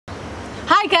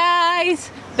Hi guys,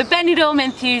 the Benidorm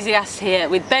enthusiast here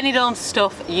with Benidorm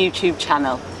Stuff YouTube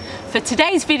channel. For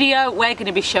today's video we're going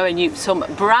to be showing you some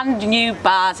brand new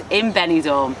bars in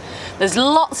Benidorm. There's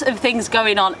lots of things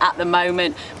going on at the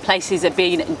moment. Places are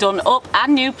being done up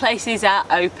and new places are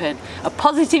open. A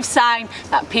positive sign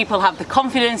that people have the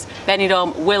confidence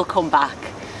Benidorm will come back.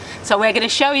 So we're going to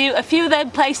show you a few of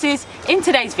them places in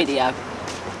today's video.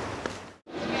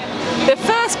 The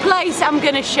first place I'm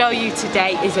going to show you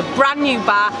today is a brand new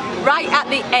bar right at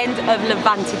the end of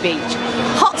Levante Beach.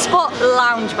 Hotspot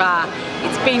Lounge Bar.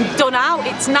 It's been done out,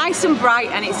 it's nice and bright,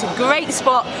 and it's a great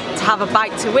spot to have a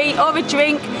bite to eat or a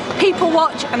drink, people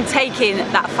watch and take in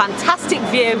that fantastic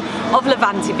view of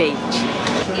Levante Beach.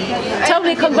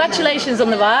 Tony, congratulations on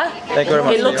the bar. Thank you very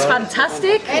much. It looks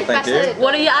fantastic. Thank you.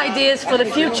 What are your ideas for the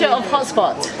future of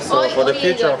Hotspot? So for the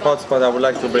future of Hotspot, I would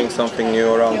like to bring something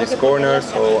new around this corner.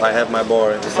 So I have my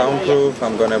bar soundproof.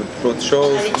 I'm gonna put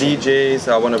shows, DJs.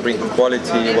 I want to bring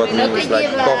quality, what means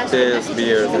like cocktails,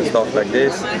 beers and stuff like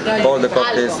this. All the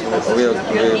cocktails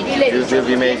will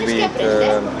be made with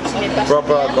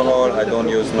proper alcohol. I don't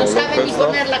use no local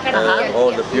stuff.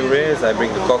 All the purees. I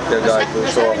bring the cocktail guy to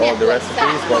show all the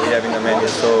recipes what we have in the menu.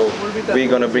 So we're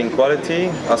gonna bring quality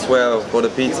as well. For the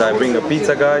pizza, I bring a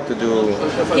pizza guy to do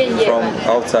from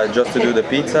outside just to do the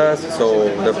pizzas. So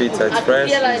the pizza is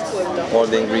fresh, all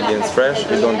the ingredients fresh.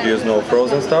 We don't use no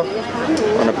frozen stuff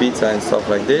on a pizza and stuff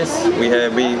like this. We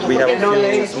have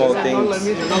a few small things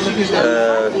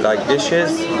like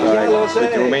dishes, like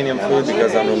with Romanian food,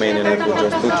 because I'm Romanian. I put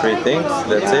just 2-3 things.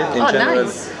 That's it. In general,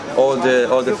 nice. all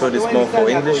the food is more for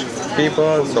English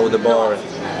people. So the bar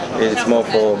it's more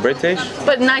for British.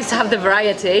 But nice to have the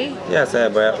variety. Yes, I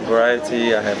have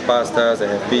variety. I have pastas,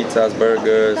 I have pizzas,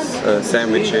 burgers,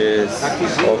 sandwiches,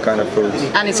 all kind of foods.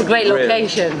 And it's a great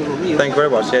location. Thank you very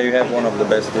much. Yeah, you have one of the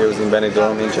best views in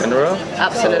Benidorm in general.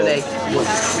 Absolutely. So,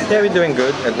 yeah, we're doing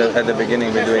good. At the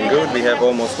beginning we're doing good. We have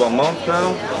almost 1 month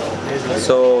now.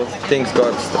 So things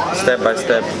got step by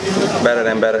step better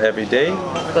and better every day.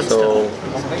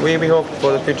 We hope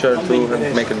for the future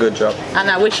to make a good job. And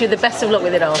I wish you the best of luck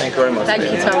with it all. Thank you very much. Thank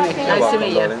you, Tony. Nice to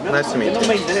meet you. Nice to meet you.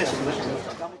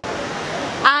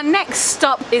 Our next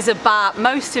stop is a bar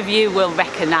most of you will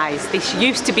recognise. This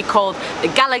used to be called the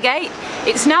Gallagate.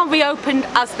 It's now reopened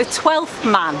as the 12th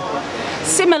Man.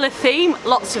 Similar theme,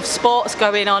 lots of sports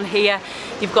going on here.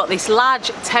 You've got this large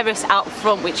terrace out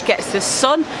front which gets the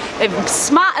sun. They've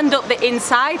smartened up the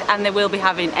inside and they will be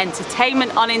having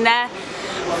entertainment on in there.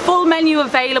 Full menu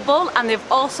available, and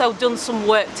they've also done some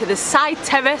work to the side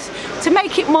terrace to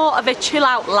make it more of a chill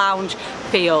out lounge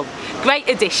feel. Great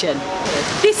addition.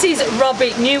 This is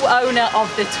Robbie, new owner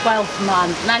of the 12th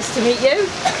Man. Nice to meet you.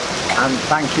 And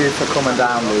thank you for coming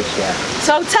down, Lucia.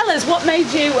 So tell us, what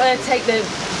made you take the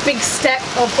big step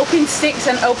of upping sticks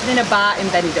and opening a bar in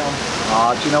Benidorm?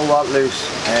 Oh, do you know what, Luce?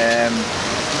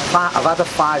 I've had a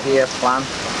 5-year plan.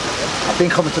 I've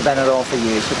been coming to Benidorm for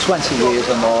years, for 20 years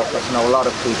or more. I know a lot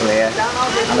of people here,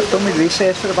 and I've done my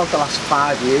research for about the last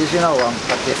 5 years, you know, on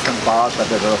different bars,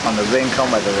 whether they're up on the Rincon,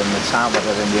 whether they're in the town,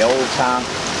 whether they're in the old town.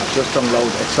 I've just done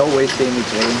loads. It's always been my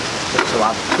dream to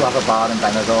have a bar in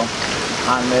Benidorm.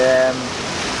 And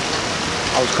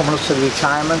I was coming up to the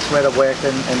retirement where I worked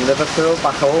in Liverpool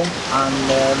back home,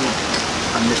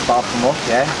 and this bar came up,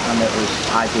 yeah, and it was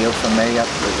ideal for me. It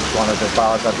was one of the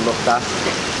bars I'd looked at,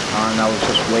 and I was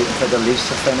just waiting for the lease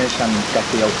to finish and get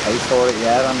the okay for it,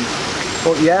 yeah.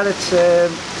 But yeah, it's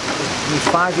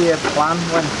my 5-year plan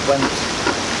went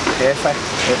perfect.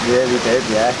 It really did,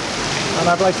 yeah. And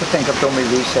I'd like to think I've done my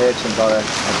research and got a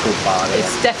good bar here.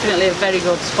 It's definitely a very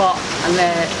good spot, and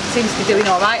seems to be doing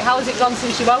all right. How has it gone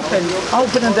since you've opened?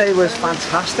 Opening day was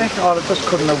fantastic. I just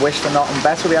couldn't have wished for nothing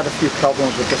better. We had a few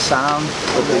problems with the sound.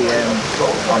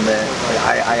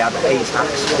 I had 8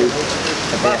 acts the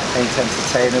 8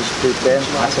 entertainers grouped in.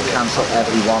 I had to cancel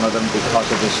every one of them because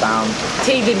of the sound.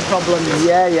 Teething problems.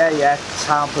 Yeah.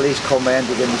 Town police come in,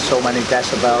 they give me so many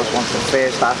decibels. Once the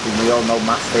first act, and we all know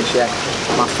Matt Fisher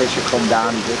come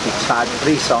down, he tried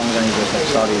 3 songs and he just said,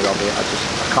 sorry Robbie, I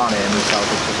can't hear myself,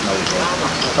 it's just no good.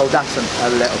 So that's a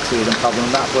little teething problem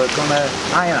that we're going to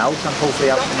iron out and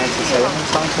hopefully have some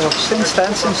entertainment on. So since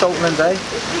then, since opening day,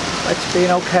 it's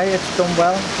been okay, it's done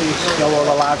well. We show all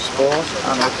the live sport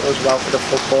and it does well for the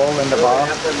football in the bar.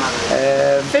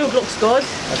 Food looks good.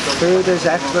 The food is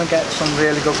excellent, get some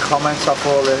really good comments off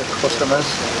all the customers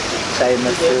saying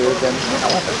the food, and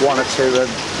 1 or 2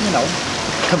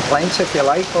 complaints if you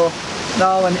like, but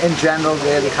No, and in general,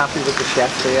 really happy with the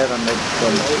chefs here, and they're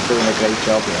doing a great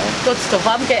job, you know. Good stuff.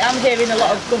 I'm hearing a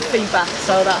lot of good feedback,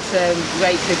 so that's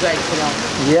great to know.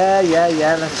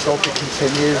 Yeah. Let's hope it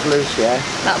continues, Luce. Yeah.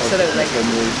 Absolutely.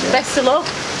 Yeah. Best of luck.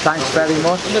 Thanks very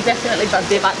much. We'll definitely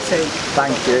be back soon.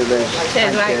 Thank you, Luce.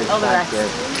 Cheers, mate. All the best. You.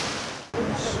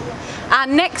 Our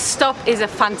next stop is a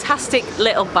fantastic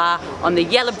little bar on the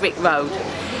Yellow Brick Road.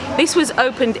 This was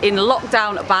opened in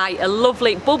lockdown by a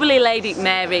lovely bubbly lady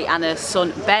Mary and her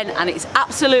son Ben, and it's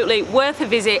absolutely worth a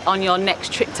visit on your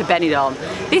next trip to Benidorm.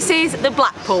 This is the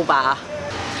Blackpool Bar.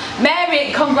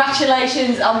 Mary,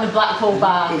 congratulations on the Blackpool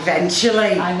Bar.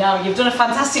 Eventually. I know, you've done a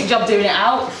fantastic job doing it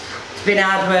out. It's been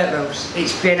hard work, Rose.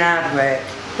 It's been hard work.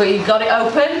 But you've got it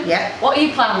open? Yeah. What are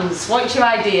your plans? What's your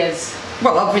ideas?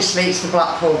 Well, obviously it's the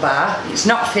Blackpool Bar. It's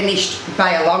not finished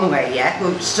by a long way yet.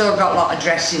 We've still got a lot of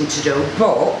dressing to do,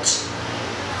 but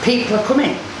people are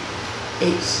coming.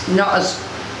 It's not as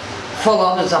full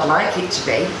on as I'd like it to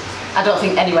be. I don't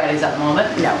think anywhere is at the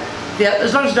moment. No.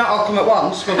 As long as they don't all come at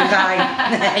once, we'll be fine.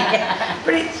 Yeah.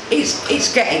 But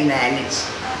it's getting there. And it's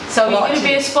so you're going to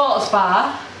be a sports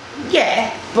bar?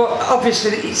 Yeah, but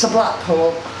obviously it's a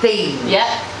Blackpool theme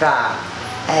bar.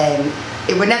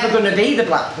 It was never going to be the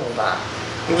Blackpool Bar.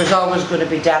 It was always going to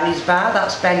be Danny's Bar.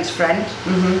 That's Ben's friend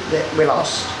that we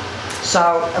lost.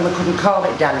 So, and we couldn't call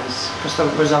it Danny's because there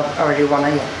was already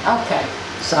one here. Okay.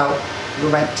 So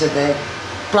we went to the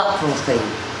Blackpool theme.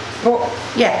 But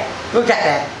yeah, we'll get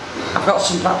there. I've got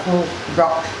some Blackpool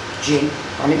Rock gin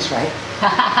on its way.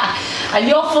 And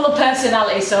you're full of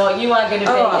personality, so you are going to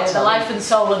be the life and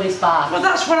soul of this bar. Well,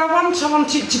 that's what I want. I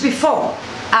want it to be fun.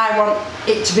 I want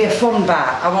it to be a fun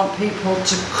bar. I want people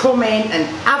to come in and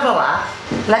have a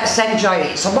laugh. Let's enjoy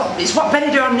it. So it's what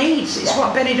Benidorm needs. It's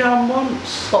what Benidorm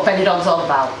wants. What Benidorm's all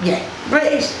about. Yeah, but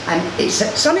it is. And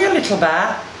it's only a little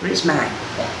bar, but it's mine.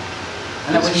 Yeah.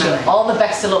 And I wish you all the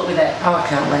best of luck with it. Oh, I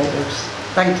can't wait, Bruce.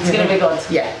 Thank you. It's going to be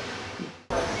good. Yeah.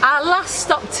 Our last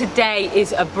stop today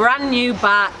is a brand new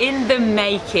bar in the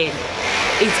making.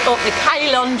 It's up the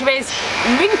Calle Londres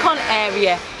in Rincon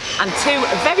area, and two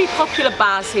very popular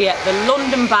bars here, the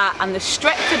London Bar and the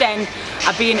Stretford End,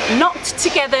 are being knocked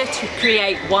together to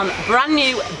create one brand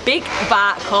new big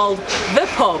bar called The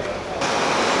Pub.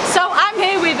 So I'm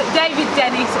here with David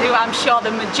Dennis, who I'm sure the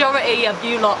majority of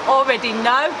you lot already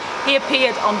know. He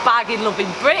appeared on Bargain Loving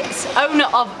Brits, owner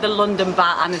of the London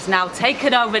Bar, and has now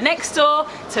taken over next door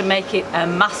to make it a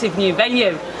massive new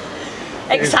venue.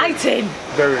 Exciting!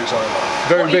 Very exciting.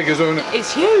 Very big as well, isn't it?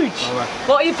 It's huge.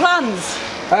 What are your plans?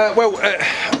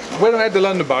 When I had the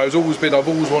London Bar, I've always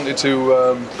wanted to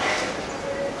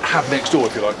have next door,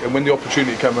 if you like. And when the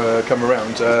opportunity come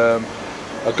around,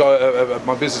 a guy,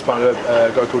 my business partner,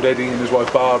 a guy called Eddie and his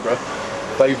wife Barbara,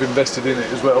 they've invested in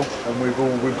it as well,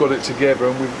 and we've got it together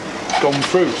and we've gone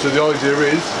through. So the idea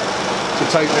is to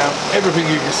take down everything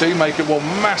you can see, make it one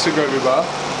massive great big bar.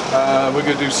 We're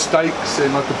going to do steaks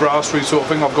in like a brasserie sort of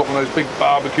thing. I've got one of those big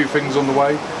barbecue things on the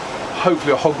way.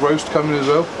 Hopefully a hog roast coming as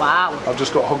well. Wow. I've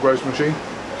just got a hog roast machine.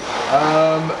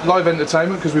 Live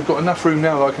entertainment, because we've got enough room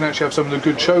now that I can actually have some of the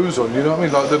good shows on, you know what I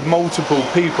mean? Like the multiple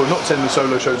people, not saying the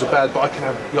solo shows are bad, but I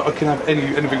can have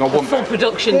anything I want. Full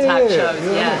production type shows,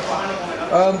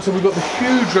 yeah. So we've got the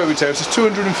huge rotary terrace, it's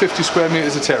 250 square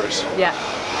metres of terrace. Yeah.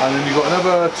 And then you've got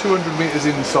another 200 metres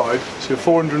inside, so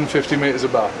 450 metres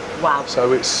of bar. Wow.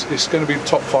 So it's going to be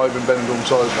top 5 in Benidorm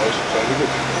size-wise.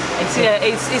 So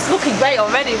it's looking great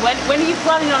already. When are you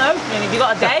planning on opening? Have you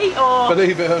got a date or?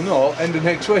 Believe it or not, end of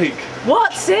next week.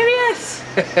 What? Serious?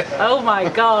 Oh my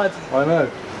God. I know.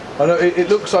 It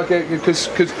looks like it because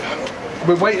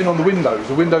we're waiting on the windows.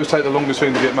 The windows take the longest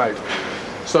thing to get made.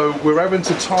 So we're having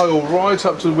to tile right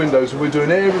up to the windows, and we're doing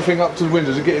everything up to the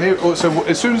windows and getting it. So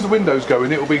as soon as the windows go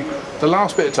in, it will be the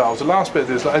last bit of tiles, the last bit of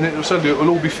this, and it will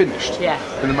all be finished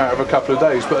in a matter of a couple of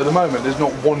days. But at the moment, there's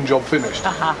not one job finished.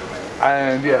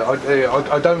 And yeah,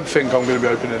 I don't think I'm going to be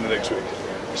opening in the next week.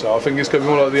 So I think it's going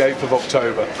to be more like the 8th of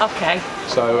October. Okay.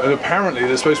 So, and apparently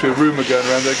there's supposed to be a rumour going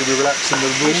around they're going to be relaxing the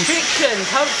rules. Restrictions,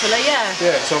 hopefully, yeah.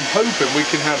 Yeah, so I'm hoping we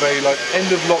can have a end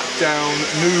of lockdown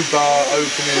new bar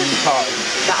opening party.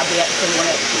 That'd be excellent,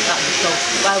 wouldn't it? That'd be cool.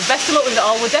 Well, best of luck with it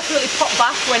all. We'll definitely pop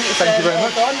back when it's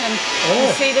all done and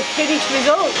see the finished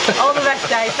result. All the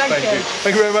best, Dave. Thank you.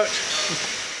 Thank you very much.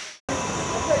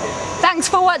 Thanks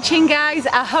for watching, guys.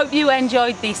 I hope you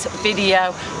enjoyed this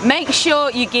video. Make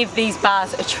sure you give these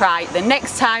bars a try the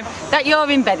next time that you're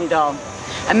in Benidorm,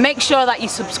 and make sure that you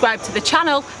subscribe to the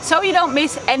channel so you don't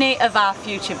miss any of our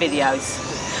future videos.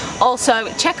 Also,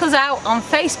 check us out on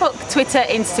Facebook, Twitter,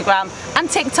 Instagram and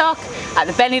TikTok at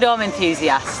the Benidorm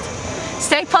Enthusiast.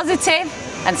 Stay positive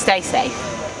and stay safe.